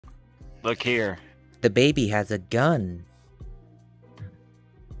Look here. The baby has a gun.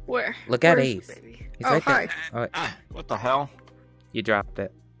 Where? Look at Where's Ace. the baby? He's Oh, right hi. there. All right. What the hell? You dropped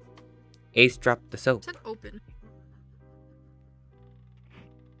it. Ace dropped the soap. Is that open?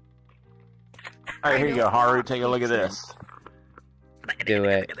 Alright, here you go, Haru. Take a look at this. Do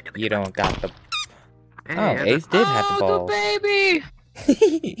it. You don't got the. Hey, Oh, Ace did have the ball. the baby!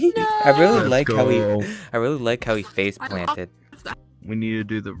 I really Let's like how he. go. I really like how he face planted. We need to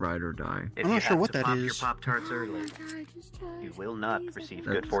do the ride or die. If I'm you not sure have what to that pop is. your Pop-Tarts early, you will not receive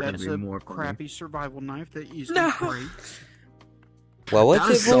good fortune. That's be a more funny. crappy survival knife that you No. break. Well, what's That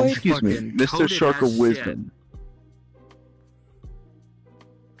it, was some- boy? Excuse me, fucking Mr. coated Shark as of Wisdom.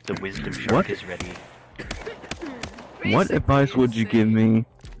 The wisdom shark What? is ready. What advice would you give me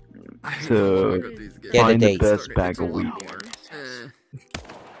to Get a find the date. best bag of weed?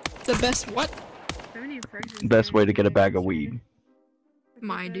 The best what? Best way to get a bag of weed?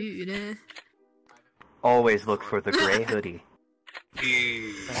 My dude, eh? Always look for the gray hoodie.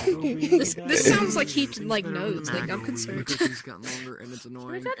 This sounds like he knows. Like I'm concerned.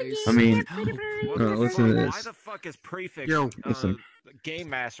 I mean, listen to Why this. the fuck is Prefix Listen. Game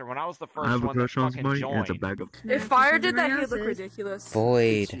Master when I was the I first have a one that crush on fucking somebody, and it's a joined? bag of. If Fire did that, he'd look ridiculous.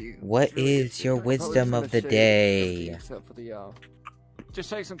 Boyd, what is your wisdom of the day? Just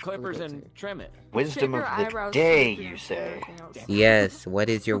take some clippers and trim it. Wisdom of Shave your the eyebrows day, so you you can't see say. everything else. Yes, what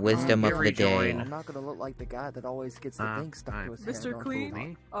is your wisdom of the day? I'm not gonna look like the guy that always gets the thing stuck to his head. Mr. Don't Clean? fool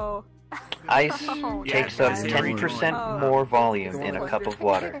me. Oh. Ice Oh, takes yeah, up guys. 10% Oh. more volume in a cup of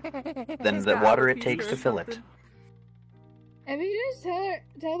water than He's the got water it alopecia takes or to fill it. something. If you just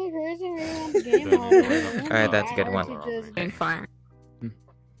tell the person where you want the game over, Alright, that's a good one. And fire.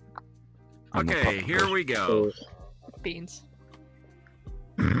 Okay, here we go. Beans.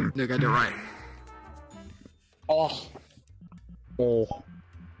 Look, I did it right. Oh.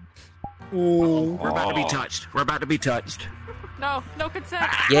 We're about to be touched. We're about to be touched. No, no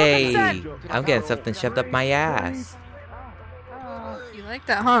consent. Yay! No consent. I'm getting something shoved up my ass. You like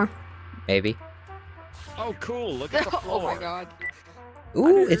that, huh? Maybe. Oh, cool. Look at the Oh floor. my god.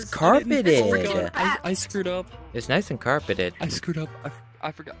 Ooh, it's carpeted. I screwed up. It's nice and carpeted. I screwed up.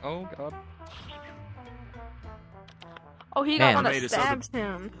 I forgot. Oh god. Oh, he Man. got one Made that it so the- stabs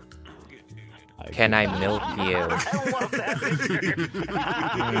him. Can I milk you? I love that picture.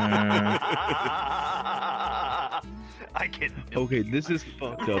 I can. Okay, this is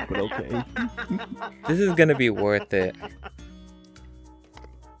fucked up, but okay. This is gonna be worth it.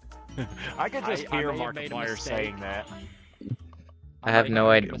 I could just I hear may have made a Markiplier mistake. saying that. I have no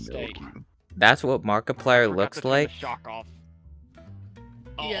idea. That's what Markiplier Forgot looks to turn the like? shock off.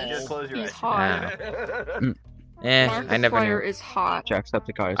 Yes. Just close your He's eyes. hot. I never Markiplier knew. is hot.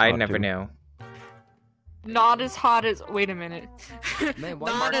 Jacksepticeye is I hot, never too. knew. Not as hot as. Wait a minute. Man, why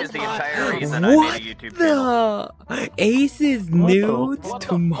Not Mark as is the hot. entire reason I made a What YouTube channel. the? Ace's nudes What the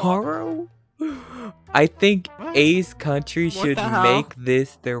tomorrow? I think Ace Country What should the hell? make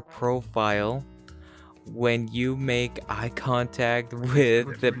this their profile when you make eye contact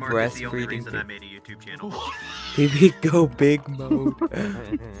with the Mark is the only breastfeeding reason I made a YouTube channel. baby go big mode.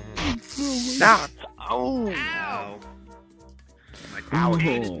 Stop. Oh. Ow. My Oh.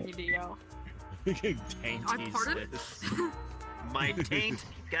 Video. Dainty pardon? sis. My taint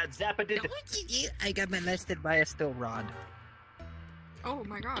got zapped. I got molested by a steel rod. Oh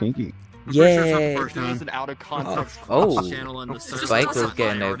my god. Kinky. I'm pretty sure it's not the Yay. first time. It's an out of context. Oh, Channel and the Just Spike also was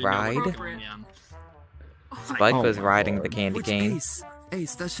getting a already know ride. what's going on. Spike Oh was my riding lord. the candy Which cane.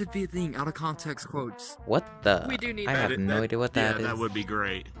 Ace, that should be a thing. Out of context quotes. What the? We do need I that. have no idea what that is. That would be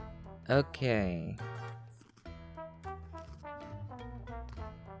great. Okay.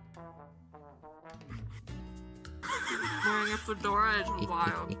 Wearing a fedora is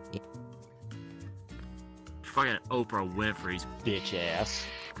wild. Fucking Oprah Winfrey's bitch ass.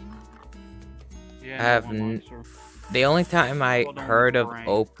 I have the only time I heard of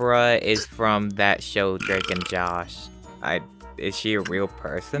Oprah is from that show Drake and Josh. Is she a real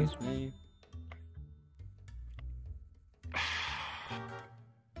person?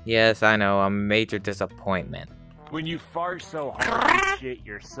 Yes, I know. I'm a major disappointment. When you fart so hard, you shit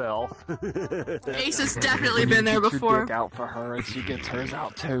yourself. Ace has definitely been there before. out for her and she gets hers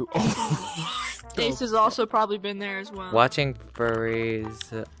out too. Ace has also probably been there as well. Watching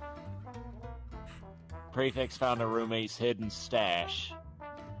furries. Prefix found a roommate's hidden stash.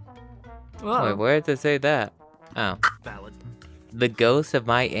 Whoa. Wait, where did it say that? Oh. Valid. The ghosts of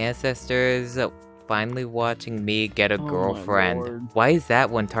my ancestors finally watching me get a Oh my girlfriend. lord. Why is that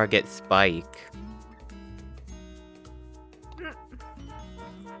one target Spike?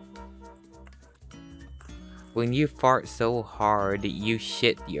 When you fart so hard, you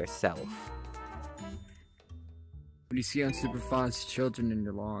shit yourself. When you see unsupervised children in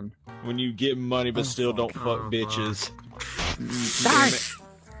your lawn. When you get money but still don't fuck bitches.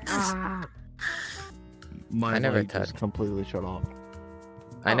 My I never light touched. just completely shut off.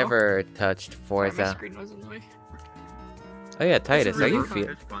 I never touched My Forza. screen was annoying. Oh yeah, Titus, really are you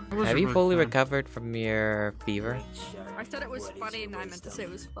fun. have you fully recovered from your fever? I said it was funny and I meant to say it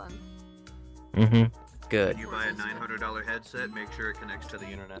was fun. Mm-hmm. Good. When you buy a $900 headset, make sure it connects to the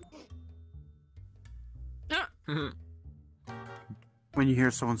internet. When you hear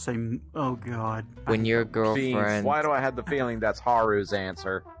someone say, "Oh God," When your Beans, girlfriend... why do I have the feeling that's Haru's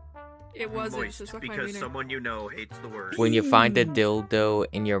answer? It wasn't. Moist, Just like my because wiener. someone you know hates the word. When you find a dildo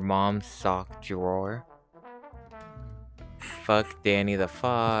in your mom's sock drawer. Fuck Danny the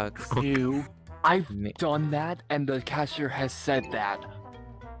Fox. Ew. I've done that, and the cashier has said that.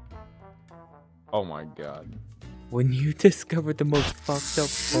 Oh my god. When you discovered the most fucked up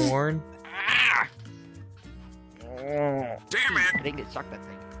porn. Damn it! I didn't get stuck that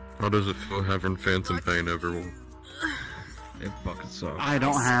thing. How does it feel having phantom pain, everyone? It fucking sucks. I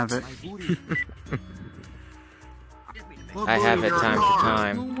don't have it. I have it time to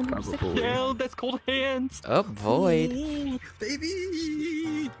time. Yeah, that's cold hands. Oh, Void.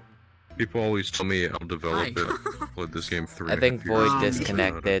 Baby! People always tell me I'll develop it. Played this game 3. I think Void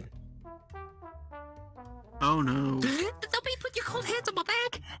disconnected. Oh no. Somebody put your cold hands on my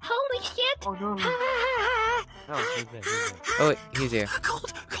back! Holy shit! Oh no. Oh, wait, he's here.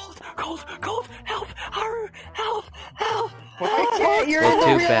 Cold! Help! Haru! Help! Well,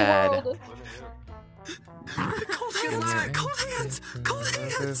 too bad. Cold hands! Cold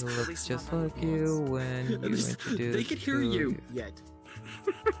hands! Looks just like you when you introduce. They can hear you. Yet.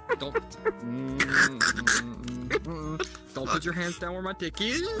 Don't. Don't put your hands down where my dick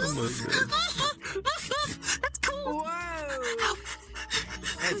is. Oh my god. That's cool!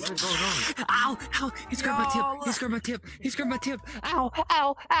 Hey, what's going on? Ow! Ow! He's grabbed my tip! He's grabbed my tip! He's grabbed my tip! Ow!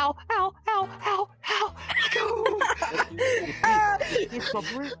 Ow! Ow! Ow! Ow! Ow! Ow!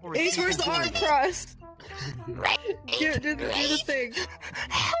 Ace, where's the arm thrust? Do the thing.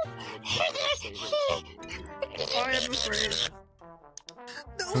 I am afraid.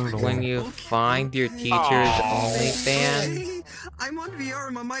 When you find your teacher's OnlyFans. I'm on VR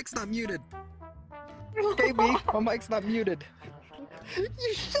and my mic's not muted. Hey, me, my mic's not muted.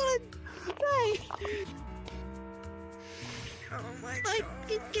 You should! Hey! Oh my god.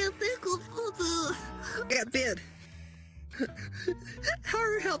 I got bit.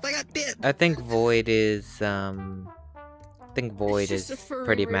 Haru, help! I got bit. I think Void is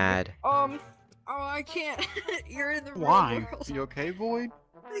pretty mad. Oh, I can't. You're in the real Why? world. You okay, Void?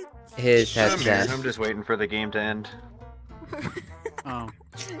 His I'm here. headset. I'm just waiting for the game to end. Oh.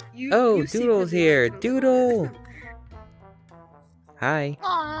 Oh, Doodle's here. Doodle. Hi.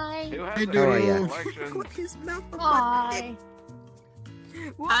 Hi! Hey, How are ya? Put his mouth on my Hi!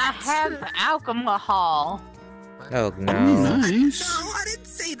 I have alcohol. Oh no. Nice. No, I didn't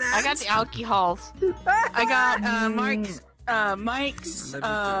say that. I got the alcohols. I got Mike's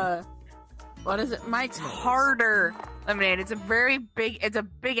what is it? Mike's Harder lemonade. It's a very big. It's a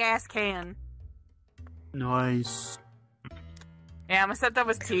big ass can. Nice. Yeah, my stepdad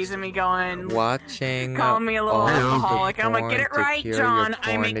was teasing me, going, Watching. calling me a little all the alcoholic. I'm like, get it porn to right, cure John. your I'm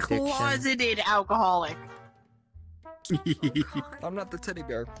a porn addiction. closeted alcoholic. I'm not the teddy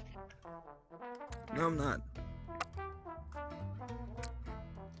bear. No, I'm not.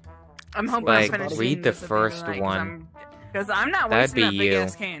 I'm hoping Like, I finish read eating the this at the end of first the night, one. Because I'm not That'd wasting be that big you.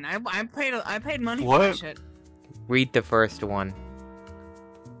 ass can. I paid money for What? that shit. Read the first one.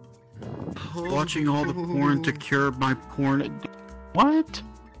 Watching all the porn to cure my porn. What?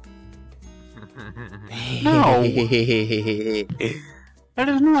 No. That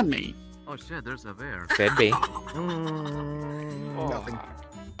is not me. Oh shit, there's a bear. Could be. Nothing.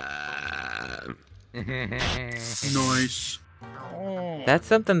 Nice. That's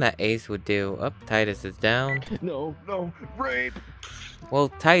something that Ace would do. Up, Titus is down. No, rape. Well,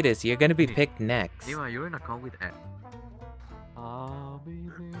 Titus, you're gonna be picked next. Dima, you're in a call with Ed.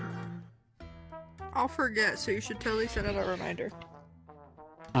 I'll forget, so you should totally set out a reminder.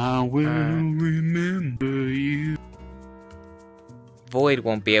 I will remember you. Void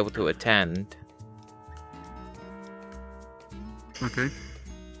won't be able to attend. Okay.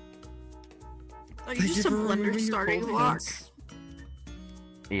 Oh, you just a blender starting blocks.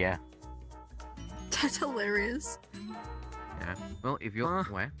 Yeah. That's hilarious. Yeah. Well, if you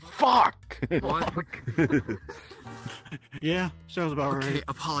what? Fuck! What? Yeah, sounds about Okay, right.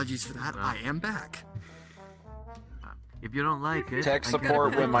 apologies for that. I am back. If you don't like it, Tech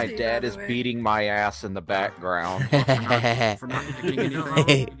support when my dad is beating my ass in the background.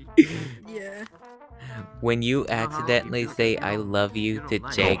 Yeah. When you accidentally say I love you to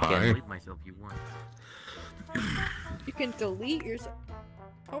Jacob. You can delete yourself.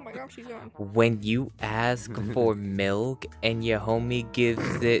 Oh my gosh, she's gone. When you ask for milk and your homie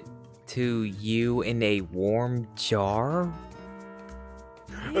gives it to you in a warm jar?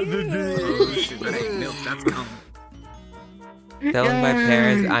 Milk, that's cum. Telling my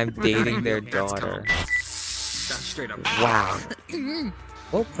parents I'm dating their daughter. That's straight up. Wow.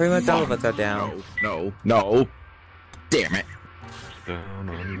 Well, pretty much all of us are down. No. Damn it.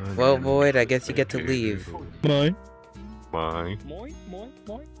 Well, Void, I guess you get to leave. Mine.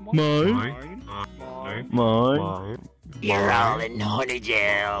 You're all in horny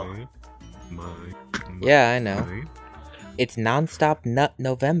jail. Yeah, I know. It's non-stop Nut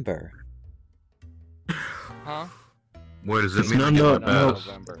November. Huh? What does it It's mean? I not get my pass?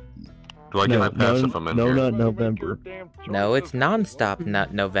 Do I get my pass if I'm in here? not November. No, it's non-stop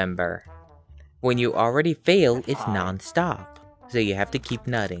Nut November. When you already fail, it's non-stop. So you have to keep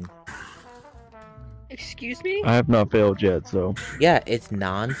nutting. Excuse me? I have not failed yet, so. Yeah, it's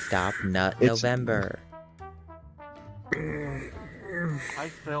non-stop Nut November. I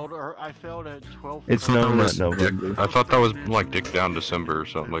failed at 12. It's not November. I thought that was like Dick Down December or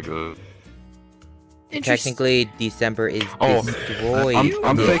something like that. Technically, December is destroyed.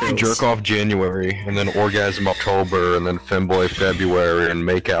 I'm faking jerk off January, and then orgasm October, and then femboy February, and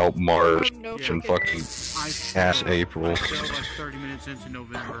make out March, and fucking ass April. 30 minutes into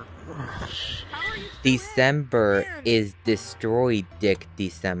November. December is destroyed Dick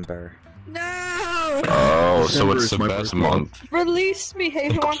December. No! Oh, so it's the best month. Release me.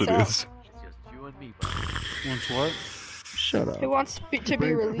 Hey, who wants It out? is. Wants what? Shut up. Who wants to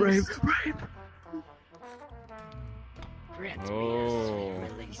be released? Oh.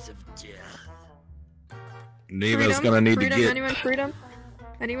 Release of death. Neva's gonna need freedom, to get. Anyone? Freedom?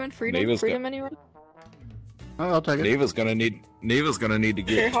 Anyone? Freedom? Neva's freedom? got- Anyone? I'll take it. Neva's gonna need to Here,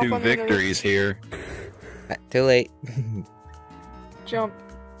 get hop 2 on the other- victories here. Too late. Jump.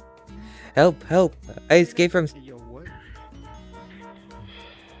 Help, help. I escaped from...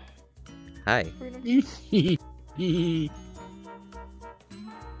 Hi.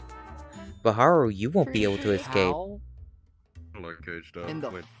 Baharu, you won't be able to escape. Like caged up. In the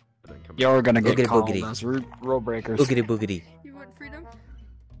Wait, I didn't come Y'all are gonna get Boogity called boogity. as rule breakers. Boogity boogity. You want freedom?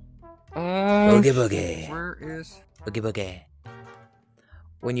 Boogie boogie. Where is? Boogie boogie.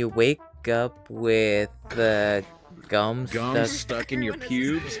 When you wake up with the gum Stuck in your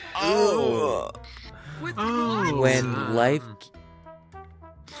pubes. Oh. When life...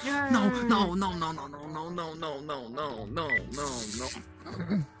 No, no, no, no, no, no, no, no, no, no, no, no, no.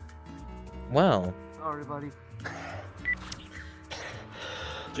 Well... Sorry, buddy.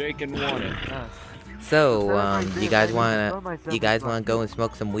 Jake and won it. So, you guys wanna go and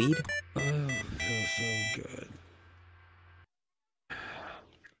smoke some weed? Oh, feels so good.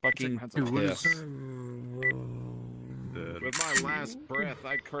 Fucking piss. With my last breath,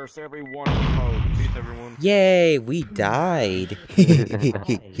 I curse every one of you. Peace, everyone. Yay, we died. Very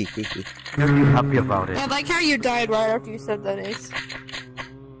happy about it. I like how you died right after you said that, Ace.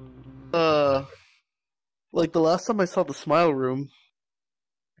 Like the last time I saw the Smile Room.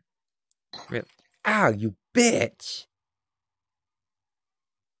 Ow, you bitch!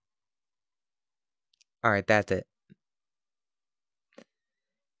 Alright, that's it.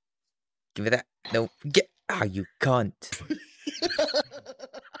 Give it that. No, get. Ah, you cunt.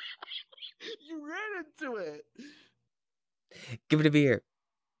 You ran into it. Give it a beer.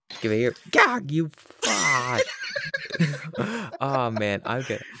 Give it here. God, you fuck. Oh man, I'm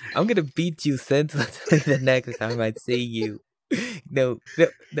gonna beat you senselessly the next time I see you. No, no,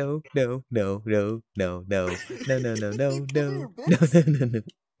 no, no, no, no, no, no, no, no, no, no, no, no, no, no.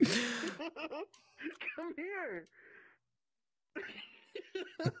 Come here.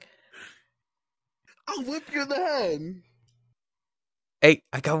 I'll whip you in the head. Hey,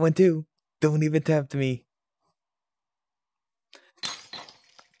 I got one too. Don't even tempt me.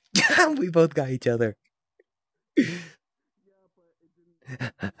 We both got each other.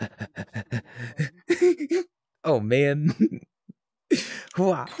 Oh man.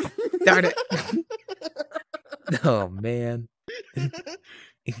 Wow. Darn it. Oh man.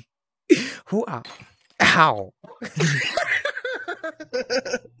 Wow. Ow.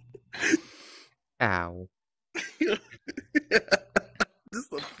 Ow. This is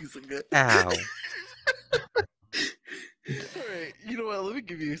a piece of good. Ow. Alright, you know what? Let me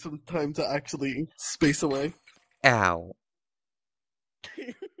give you some time to actually space away. Ow.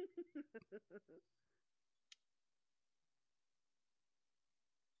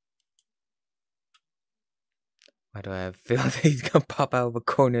 Why do I have a feeling that he's gonna pop out of a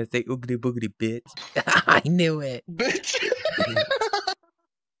corner and say oogly boogly bitch? I knew it. Bitch.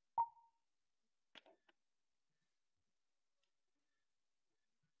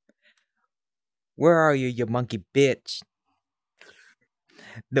 Where are you, you monkey bitch?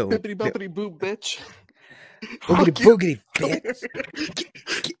 No. Bippity boppity boop, bitch. Boogity boogity bitch.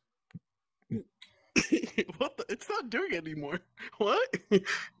 What the? It's not doing it anymore. What? Wait.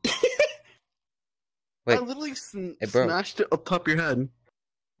 I literally It broke. smashed it up top of your head. And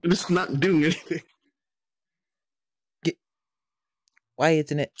it's not doing anything. Why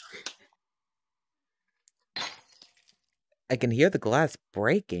isn't it? I can hear the glass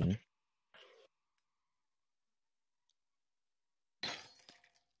breaking.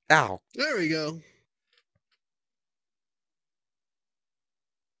 Ow. There we go.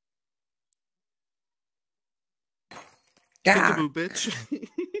 Ah. Peekaboo, bitch.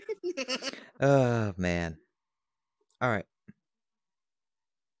 Oh, man. Alright.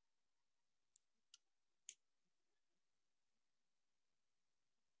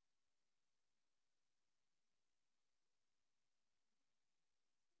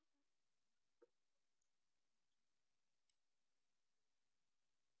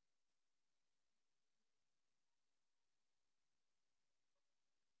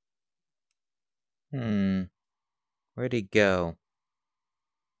 Where'd he go?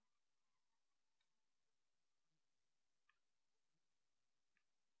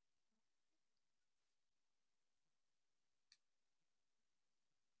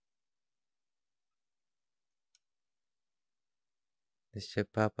 This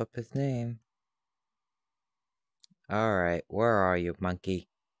should pop up his name. Alright, where are you, monkey?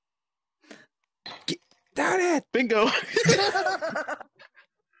 Get down it! Bingo!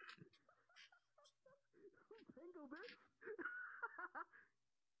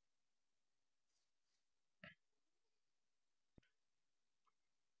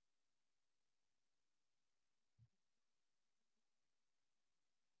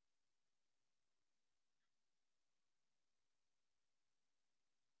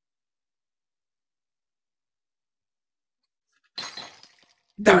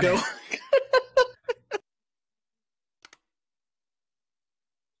 Bingo.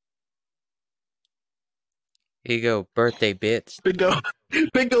 Here you go, birthday bitch. Bingo.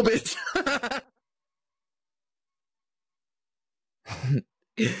 Bingo, bitch.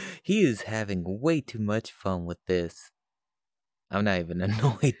 He is having way too much fun with this. I'm not even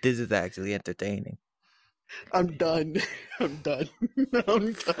annoyed. This is actually entertaining. I'm done. I'm done.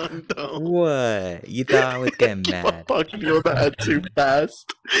 I'm done. What? You thought I was getting mad? Fucking you that too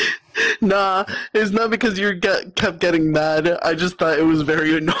fast. Nah, it's not because you kept getting mad. I just thought it was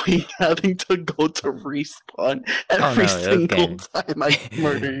very annoying having to go to respawn every single time I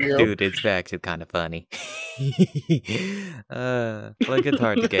murder you. Dude, it's actually kind of funny. Like it's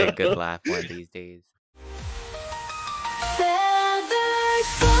hard to get a good laugh one of these days. Feathers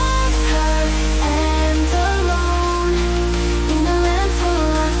fall.